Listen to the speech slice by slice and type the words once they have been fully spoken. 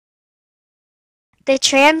The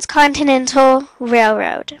Transcontinental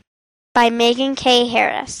Railroad by Megan K.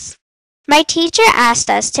 Harris. My teacher asked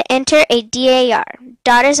us to enter a DAR,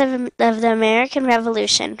 Daughters of the American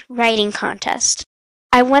Revolution, writing contest.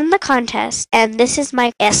 I won the contest, and this is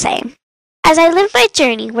my essay. As I live my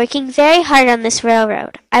journey working very hard on this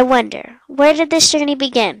railroad, I wonder, where did this journey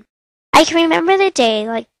begin? I can remember the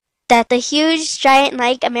day that the huge,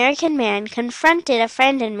 giant-like American man confronted a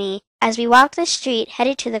friend and me as we walked the street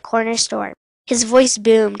headed to the corner store. His voice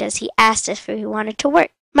boomed as he asked if we wanted to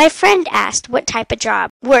work. My friend asked what type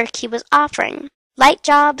of work he was offering. Light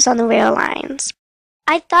jobs on the rail lines.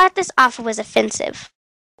 I thought this offer was offensive.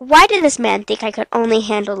 Why did this man think I could only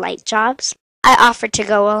handle light jobs? I offered to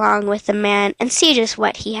go along with the man and see just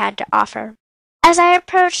what he had to offer. As I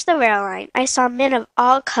approached the rail line, I saw men of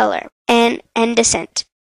all color and descent.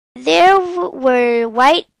 There were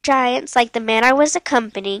white giants like the man I was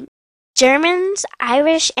accompanying, Germans,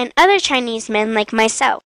 Irish, and other Chinese men like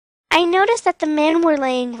myself. I noticed that the men were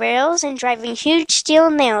laying rails and driving huge steel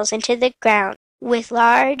nails into the ground with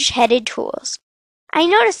large-headed tools. I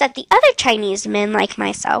noticed that the other Chinese men like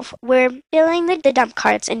myself were filling the dump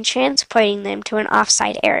carts and transporting them to an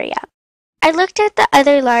off-site area. I looked at the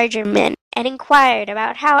other larger men and inquired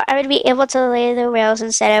about how I would be able to lay the rails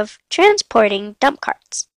instead of transporting dump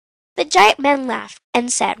carts. The giant men laughed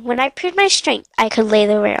and said when I proved my strength I could lay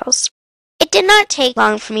the rails. It did not take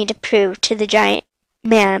long for me to prove to the giant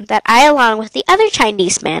man that I, along with the other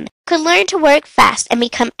Chinese men, could learn to work fast and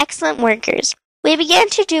become excellent workers. We began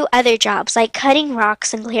to do other jobs like cutting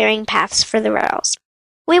rocks and clearing paths for the rails.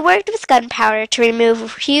 We worked with gunpowder to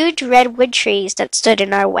remove huge redwood trees that stood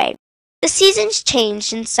in our way. The seasons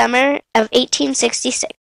changed in summer of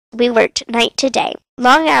 1866. We worked night to day,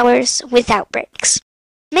 long hours without breaks.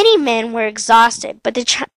 Many men were exhausted, but the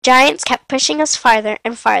giants kept pushing us farther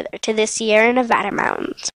and farther to the Sierra Nevada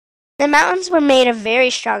mountains. The mountains were made of very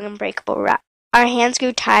strong and breakable rock. Our hands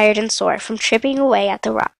grew tired and sore from chipping away at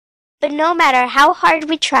the rock. But no matter how hard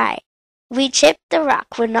we tried, we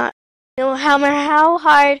would not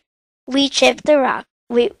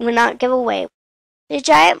give away. The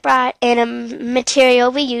giant brought in a material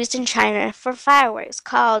we used in China for fireworks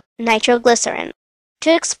called nitroglycerin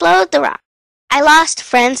to explode the rock. I lost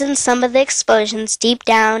friends in some of the explosions deep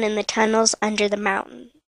down in the tunnels under the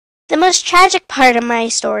mountain. The most tragic part of my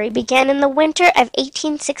story began in the winter of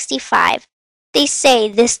 1865. They say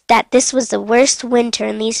that this was the worst winter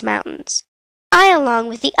in these mountains. I, along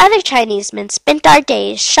with the other Chinese men, spent our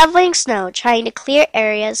days shoveling snow trying to clear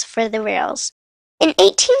areas for the rails. In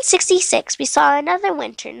 1866, we saw another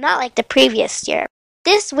winter, not like the previous year.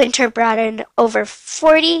 This winter brought in over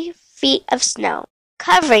 40 feet of snow,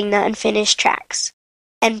 covering the unfinished tracks,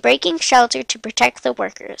 and breaking shelter to protect the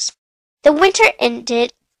workers. The winter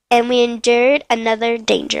ended, and we endured another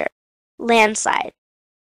danger, landslide.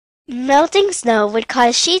 Melting snow would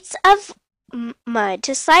cause sheets of mud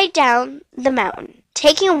to slide down the mountain,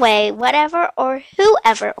 taking away whatever or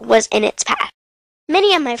whoever was in its path.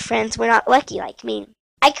 Many of my friends were not lucky like me.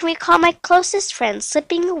 I can recall my closest friends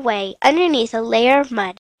slipping away underneath a layer of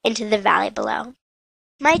mud into the valley below.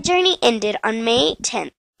 My journey ended on May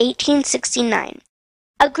 10, 1869.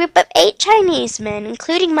 A group of 8 Chinese men,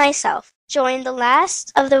 including myself, joined the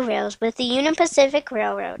last of the rails with the Union Pacific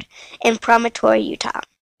Railroad in Promontory, Utah.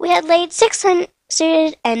 We had laid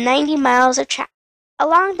 690 miles of track.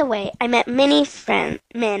 Along the way, I met many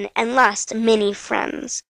men and lost many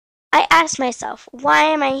friends. I asked myself, why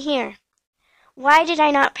am I here? Why did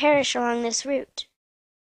I not perish along this route?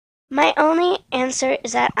 My only answer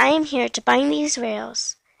is that I am here to bind these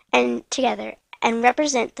rails together and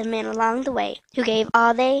represent the men along the way who gave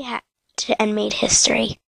all they had and made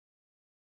history.